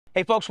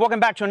Hey folks, welcome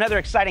back to another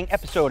exciting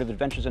episode of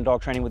Adventures in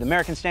Dog Training with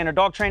American Standard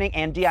Dog Training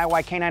and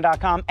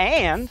DIYcanine.com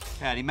and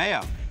Patty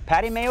Mayo.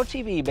 Patty Mayo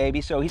TV, baby.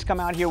 So he's come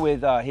out here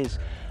with his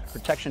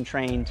protection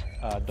trained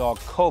dog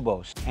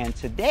Kobus. And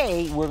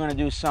today we're gonna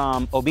do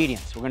some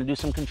obedience. We're gonna do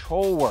some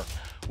control work.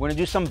 We're gonna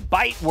do some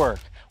bite work.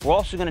 We're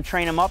also gonna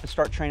train him up and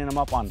start training him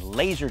up on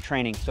laser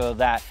training so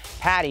that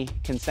Patty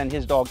can send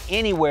his dog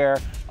anywhere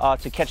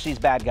to catch these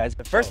bad guys.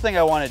 The first thing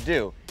I wanna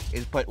do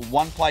is put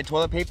 1-ply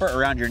toilet paper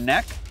around your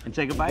neck and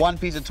take a bite. 1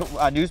 piece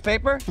of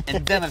newspaper,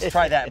 and then let's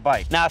try that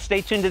bite. Now stay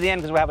tuned to the end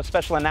because we have a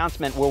special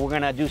announcement where we're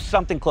gonna do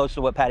something close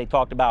to what Patty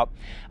talked about.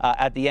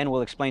 At the end,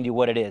 we'll explain to you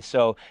what it is.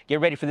 So get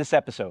ready for this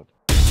episode.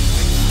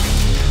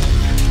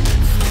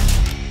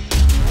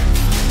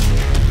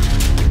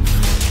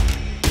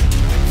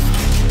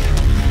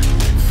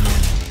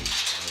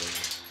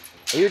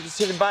 Are you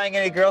interested in buying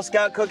any Girl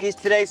Scout cookies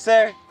today,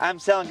 sir? I'm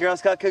selling Girl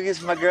Scout cookies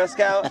for my Girl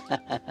Scout.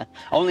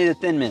 Only the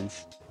Thin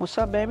Mints. What's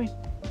up, baby?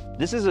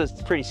 This is a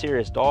pretty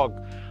serious dog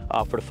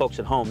for the folks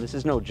at home. This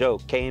is no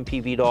joke.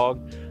 KMPV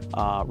dog,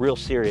 real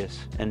serious.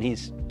 And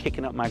he's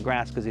kicking up my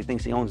grass because he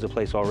thinks he owns the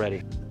place already.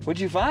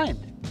 What'd you find?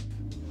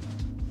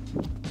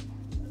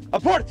 A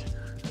port!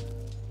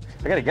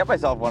 I gotta get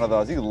myself one of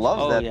those. He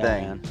loves that thing.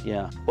 Man.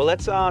 Yeah. Well,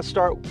 let's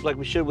start like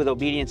we should with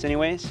obedience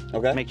anyways.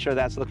 Okay. Make sure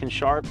that's looking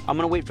sharp. I'm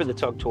gonna wait for the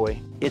tug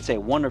toy. It's a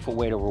wonderful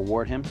way to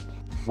reward him.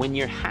 When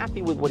you're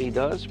happy with what he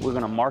does, we're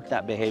gonna mark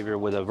that behavior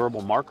with a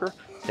verbal marker,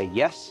 say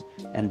yes,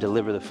 and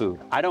deliver the food.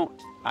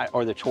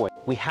 Or the toy.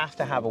 We have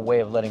to have a way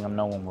of letting him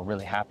know when we're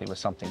really happy with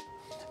something.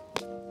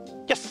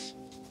 Yes!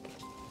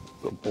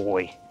 Good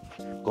boy.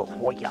 Good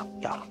boy, yeah.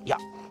 Yeah.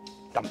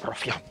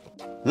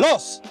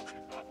 Los!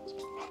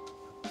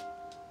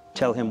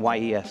 Tell him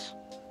yes.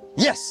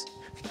 Yes!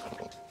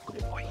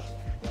 Good boy.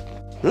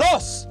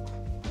 Los!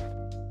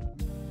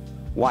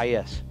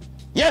 Yes.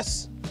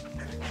 Yes!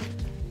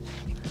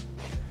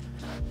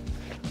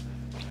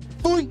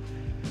 Fui!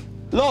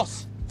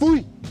 Los!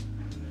 Fui!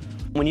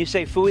 When you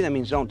say fooey, that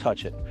means don't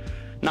touch it.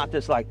 Not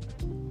this like,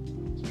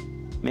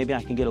 maybe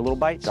I can get a little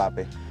bite.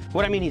 Copy.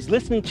 What I mean, he's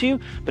listening to you,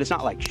 but it's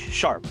not like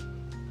sharp.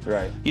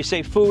 Right. You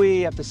say fooey,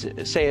 you have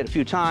to say it a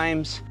few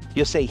times.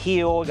 You'll say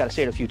heel, you gotta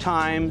say it a few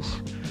times.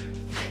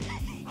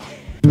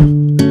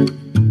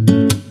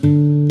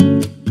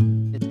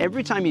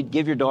 Every time you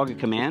give your dog a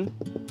command,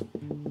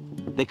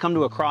 they come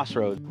to a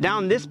crossroad.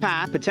 Down this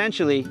path,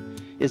 potentially,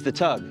 is the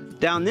tug.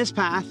 Down this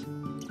path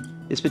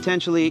is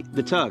potentially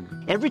the tug.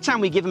 Every time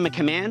we give him a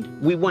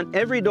command, we want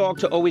every dog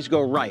to always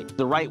go right,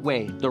 the right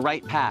way, the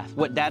right path,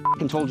 what dad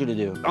told you to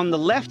do. On the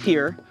left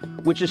here,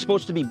 which is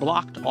supposed to be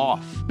blocked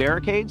off,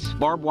 barricades,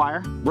 barbed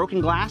wire,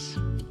 broken glass,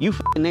 you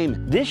name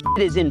it. This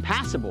is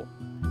impassable.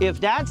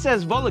 If dad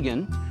says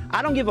Mulligan,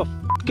 I don't give a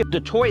if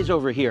the toy's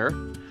over here.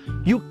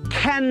 You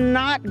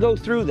cannot go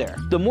through there.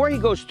 The more he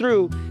goes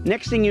through,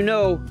 next thing you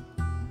know,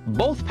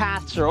 both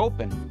paths are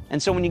open.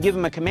 And so when you give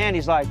him a command,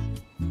 he's like,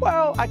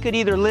 well, I could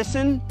either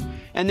listen,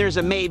 and there's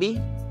a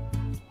maybe,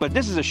 but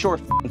this is a sure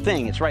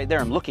thing. It's right there,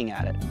 I'm looking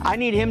at it. I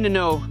need him to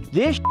know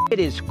this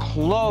is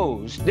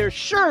closed. There's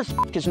sure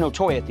is no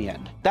toy at the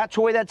end. That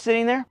toy that's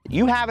sitting there,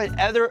 you have it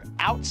either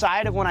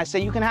outside of when I say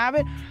you can have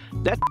it,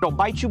 that'll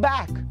bite you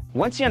back.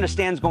 Once he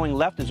understands going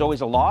left is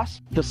always a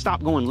loss, he'll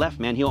stop going left,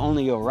 man. He'll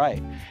only go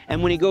right.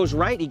 And when he goes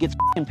right, he gets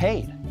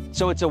paid.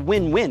 So it's a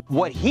win-win.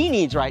 What he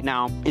needs right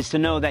now is to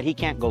know that he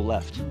can't go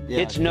left.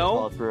 Yeah, it's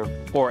no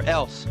or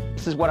else.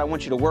 This is what I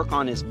want you to work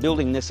on, is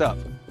building this up.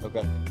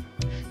 Okay.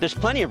 There's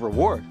plenty of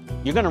reward.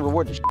 You're gonna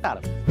reward the shit out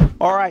of him.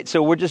 All right,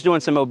 so we're just doing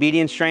some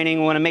obedience training.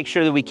 We wanna make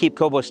sure that we keep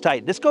Kobus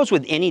tight. This goes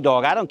with any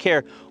dog. I don't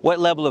care what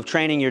level of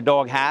training your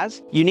dog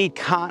has. You need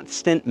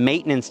constant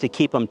maintenance to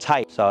keep him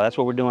tight. So that's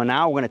what we're doing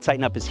now. We're gonna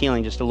tighten up his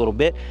heeling just a little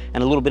bit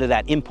and a little bit of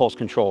that impulse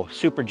control.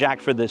 Super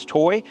jacked for this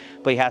toy,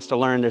 but he has to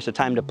learn there's a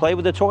time to play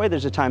with the toy,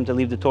 there's a time to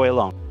leave the toy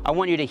alone. I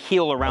want you to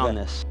heel around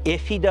this.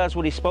 If he does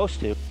what he's supposed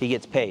to, he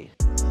gets paid.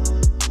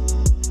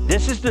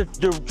 This is the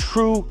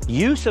true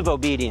use of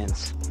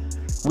obedience.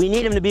 We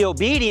need him to be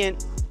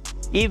obedient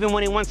even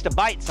when he wants to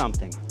bite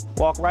something.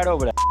 Walk right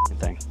over that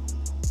thing.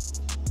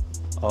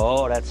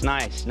 Oh, that's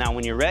nice. Now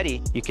when you're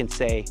ready, you can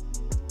say,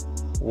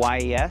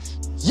 yes?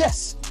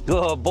 Yes!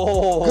 Good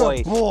boy.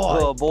 Good boy.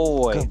 Good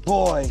boy. Good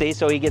boy. See,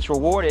 so he gets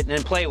rewarded, and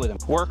then play with him.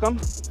 Work him.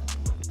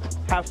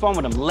 Have fun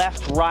with him.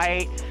 Left,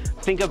 right.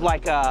 Think of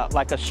like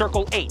a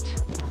circle 8.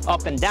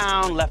 Up and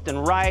down, left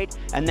and right,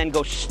 and then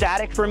go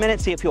static for a minute,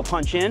 see if he'll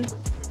punch in.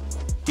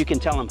 You can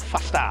tell him,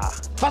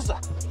 faster. Faster.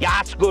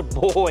 Yes, good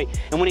boy.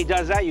 And when he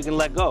does that, you can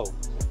let go.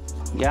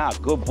 Yeah,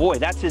 good boy.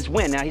 That's his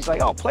win. Now he's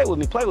like, oh, play with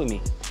me, play with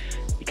me.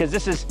 Because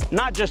this is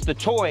not just the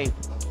toy,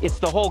 it's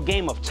the whole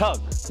game of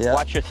tug. Yeah.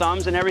 Watch your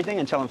thumbs and everything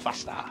and tell him,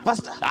 faster.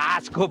 Faster. Ah,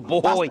 it's good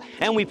boy. Faster.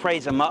 And we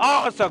praise him.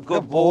 Oh, it's a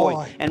good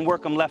boy. And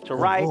work him left to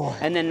right. Boy.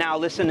 And then now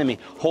listen to me.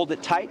 Hold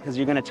it tight because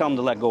you're going to tell him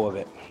to let go of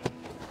it.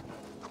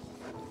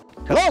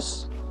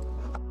 Los!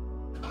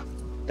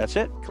 That's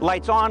it.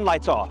 Lights on,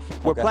 lights off.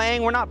 We're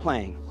playing, we're not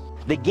playing.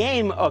 The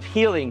game of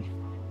healing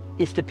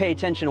is to pay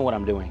attention to what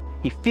I'm doing.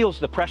 He feels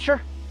the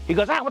pressure. He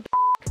goes, ah, what the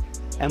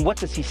f***? And what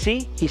does he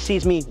see? He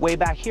sees me way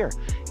back here,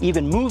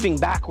 even moving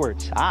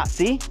backwards. Ah,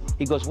 see?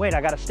 He goes, wait,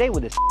 I gotta stay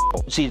with this.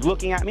 So he's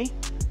looking at me,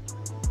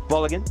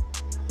 Mulligan.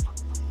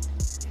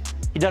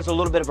 He does a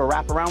little bit of a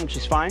wraparound, which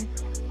is fine.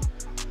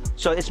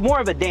 So it's more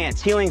of a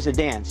dance. Healing's a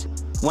dance.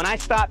 When I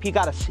stop, he's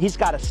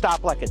gotta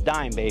stop like a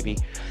dime, baby.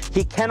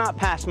 He cannot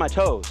pass my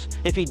toes.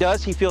 If he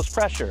does, he feels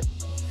pressure.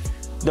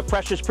 The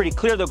pressure's pretty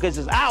clear though, because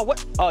it's, ow,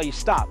 what? Oh, you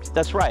stopped.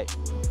 That's right.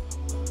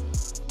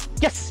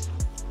 Yes.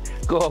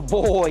 Good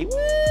boy.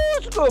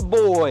 Woo, good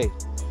boy.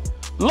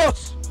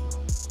 Los.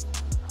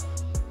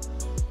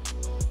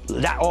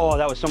 Oh,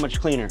 that was so much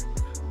cleaner.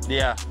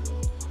 Yeah.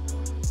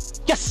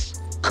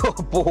 Yes.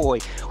 Good boy.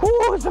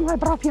 Woo, it's my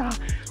propia.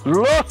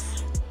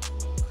 Los.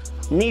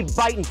 Knee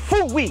biting.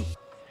 Foo-wee.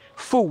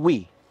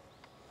 Foo-wee.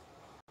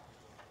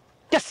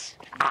 Yes.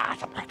 Ah,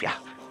 it's a propia.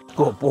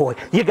 Good boy.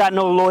 You got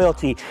no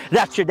loyalty.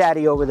 That's your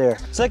daddy over there.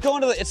 It's like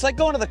going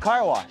to the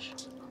car wash.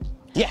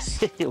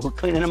 Yes. We're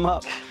cleaning him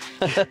up.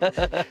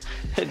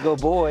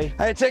 Good boy.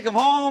 I take him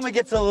home, it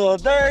gets a little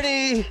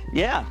dirty.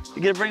 Yeah.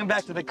 You gotta bring him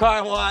back to the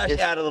car wash,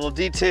 add a little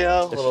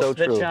detail, a little so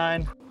spit true.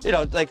 shine. You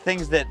know, like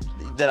things that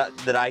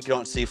I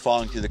don't see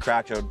falling through the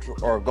cracks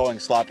or going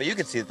sloppy. You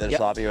can see that they're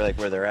sloppy or like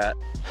where they're at.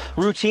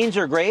 Routines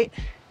are great,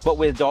 but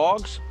with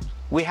dogs,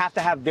 we have to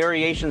have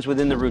variations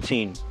within the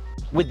routine.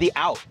 With the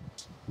out,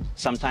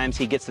 sometimes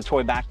he gets the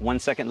toy back 1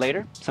 second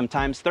later,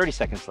 sometimes 30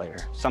 seconds later,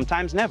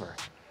 sometimes never.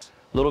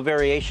 Little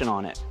variation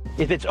on it.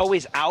 If it's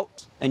always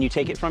out and you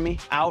take it from me,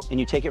 out and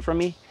you take it from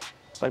me,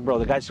 it's like, bro,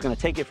 the guy's just gonna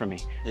take it from me.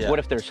 Yeah. What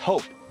if there's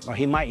hope? Or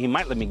he might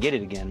let me get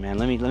it again, man.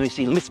 Let me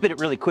see, let me spit it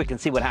really quick and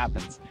see what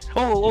happens.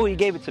 Oh, he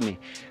gave it to me.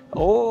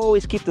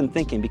 Always keep them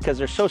thinking, because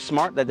they're so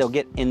smart that they'll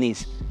get in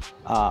these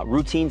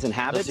routines and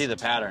habits. They'll see the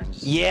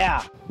patterns.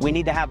 Yeah, we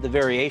need to have the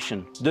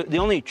variation. The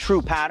only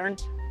true pattern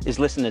is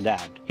listen to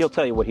dad. He'll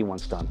tell you what he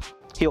wants done.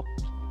 Heel,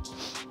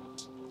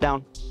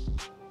 down,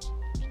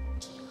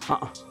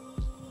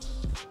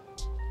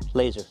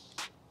 laser,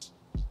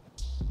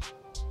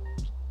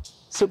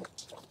 soup.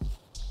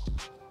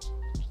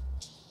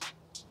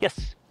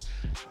 Yes.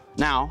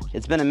 Now,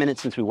 it's been a minute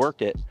since we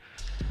worked it,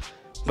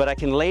 but I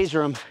can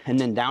laser him and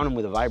then down him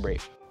with a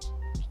vibrate.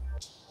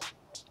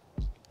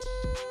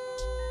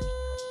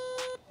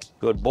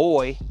 Good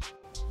boy.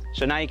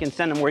 So now you can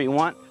send him where you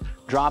want,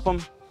 drop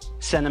him,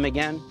 send him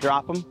again,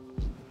 drop him.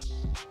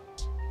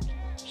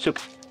 Soup.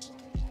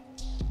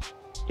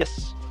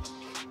 Yes.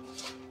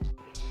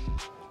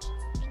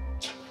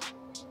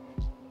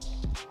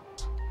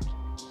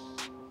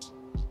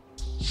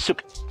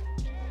 Soup.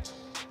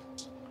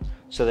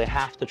 So they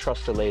have to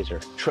trust the laser.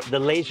 The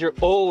laser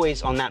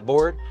always on that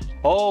board,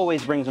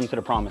 always brings them to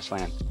the promised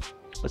land.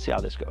 Let's see how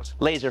this goes.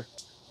 Laser.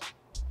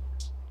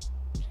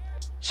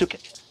 Suke.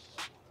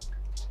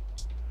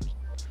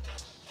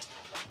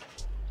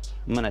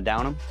 I'm gonna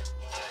down him.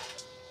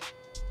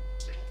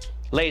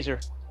 Laser.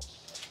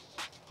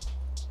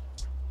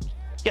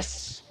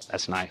 Yes,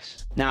 that's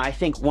nice. Now I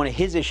think one of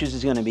his issues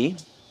is gonna be,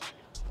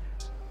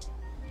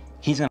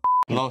 he's gonna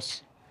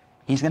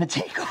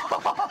take off.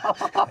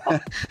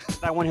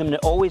 I want him to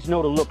always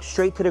know to look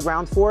straight to the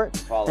ground for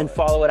it and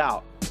follow it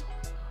out.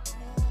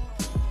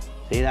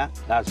 See that?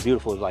 That's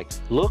beautiful. It's like,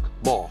 look,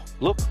 ball,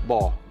 look,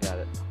 ball. Got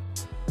it.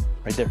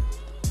 Right there.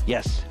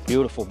 Yes,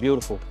 beautiful,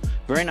 beautiful.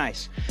 Very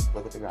nice.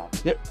 Look at the ground.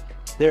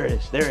 There it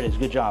is, there it is.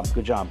 Good job,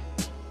 good job.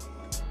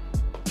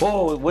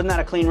 Oh, wasn't that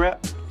a clean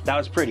rep? That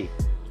was pretty.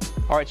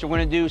 All right, so we're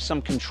gonna do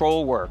some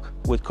control work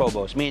with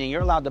Kobus, meaning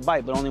you're allowed to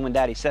bite, but only when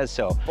daddy says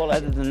so.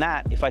 Other than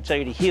that, if I tell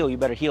you to heel, you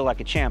better heel like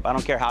a champ. I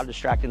don't care how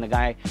distracting the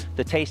guy,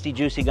 the tasty,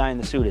 juicy guy in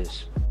the suit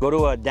is. Go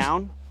to a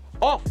down,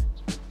 off.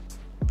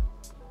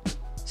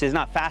 See, it's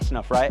not fast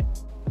enough, right?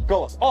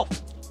 Go off.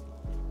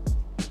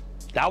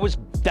 That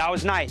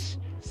was nice.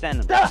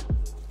 Send him.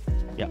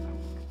 Yeah.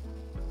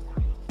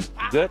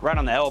 Good, right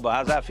on the elbow.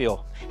 How's that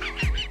feel?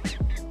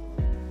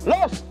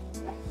 Los.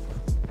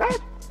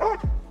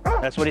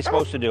 That's what he's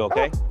supposed to do,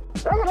 okay?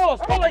 Los,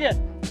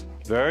 Mulligan.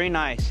 Very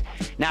nice.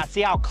 Now,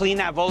 see how clean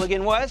that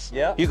Mulligan was?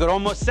 Yeah. You could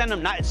almost send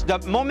him, it's the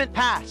moment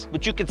passed,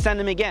 but you could send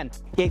him again.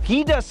 If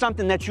he does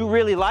something that you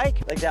really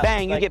like that,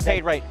 bang, you get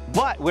paid right.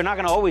 But we're not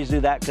gonna always do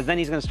that, because then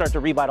he's gonna start to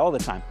rebite all the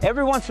time.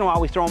 Every once in a while,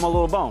 we throw him a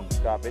little bone.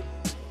 Copy.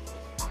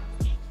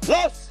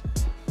 Los.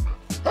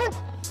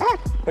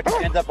 Put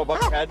your hands up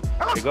above your head.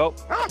 There you go.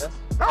 Yes.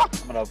 I'm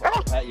gonna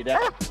pat you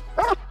down.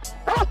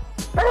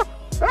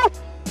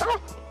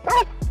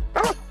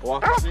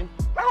 Walk with me.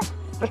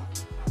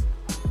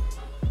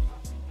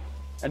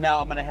 And now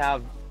I'm gonna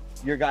have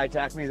your guy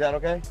attack me. Is that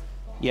okay?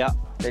 Yeah,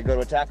 Okay, go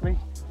to attack me.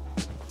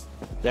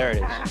 there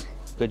it is.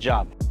 Good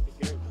job.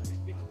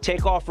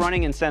 Take off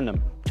running and send him.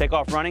 Take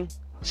off running,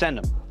 send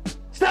him.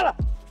 Stella.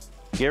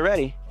 Get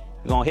ready.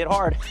 You're gonna hit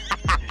hard.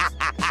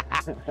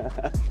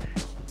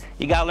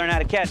 You gotta learn how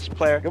to catch,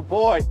 player. Good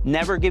boy.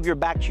 Never give your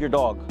back to your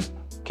dog,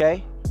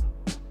 okay?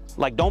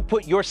 Like, don't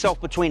put yourself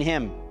between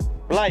him.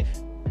 Life.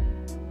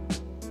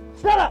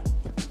 Stella.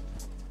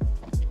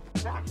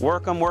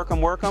 Work him, work him,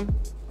 work him.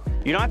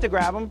 You don't have to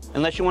grab him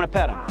unless you want to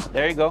pet him.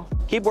 There you go.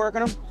 Keep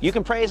working him. You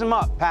can praise him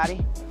up,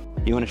 Patty.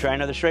 You want to try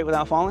another straight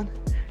without falling?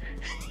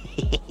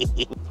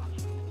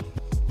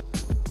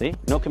 See,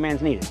 no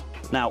commands needed.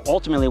 Now,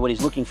 ultimately what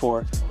he's looking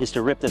for is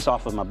to rip this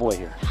off of my boy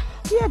here.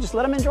 Yeah, just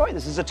let him enjoy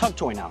this. This is a tug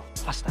toy now.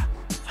 Faster.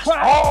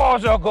 Oh,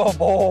 it's a good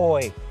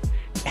boy.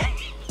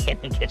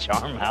 Get your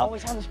arm out.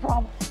 Always have this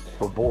problem.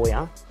 Good boy,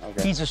 huh?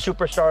 Okay. He's a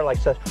superstar like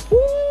such.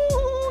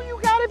 Ooh, you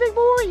got it, big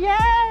boy,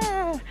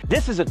 yeah.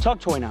 This is a tug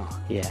toy now.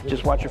 Yeah,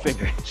 just watch your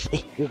finger.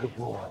 You're a good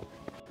boy.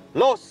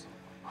 Los.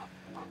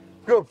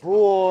 Good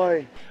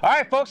boy. All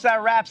right, folks,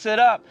 that wraps it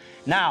up.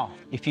 Now,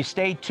 if you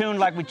stay tuned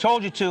like we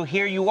told you to,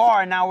 here you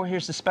are. Now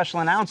here's the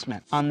special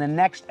announcement. On the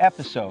next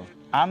episode,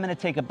 I'm gonna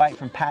take a bite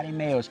from Patty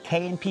Mayo's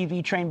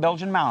K&PV trained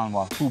Belgian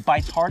Malinois, who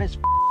bites hard as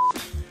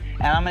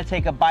and I'm gonna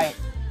take a bite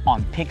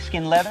on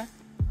pigskin leather.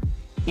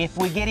 If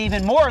we get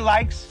even more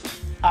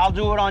likes, I'll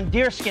do it on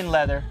deerskin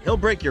leather. He'll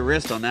break your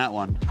wrist on that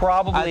one.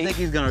 Probably. I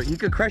think he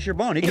could crush your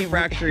bone. He could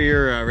fracture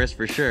your wrist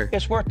for sure.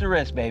 It's worth the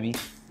risk, baby.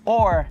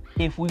 Or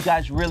if we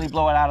guys really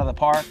blow it out of the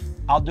park,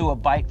 I'll do a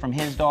bite from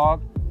his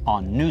dog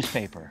on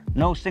newspaper.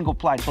 No single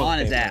ply toilet On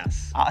his paper.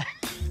 ass.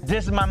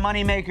 This is my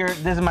money maker.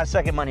 This is my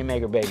second money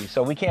maker, baby.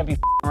 So we can't be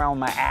around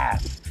with my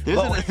ass.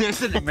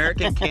 There's an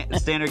American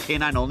Standard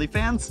Canine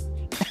OnlyFans.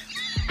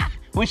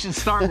 We should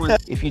start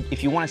with,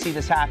 if you want to see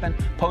this happen,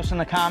 post in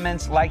the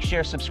comments, like,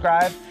 share,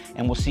 subscribe,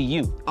 and we'll see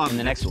you in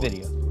the next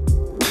video.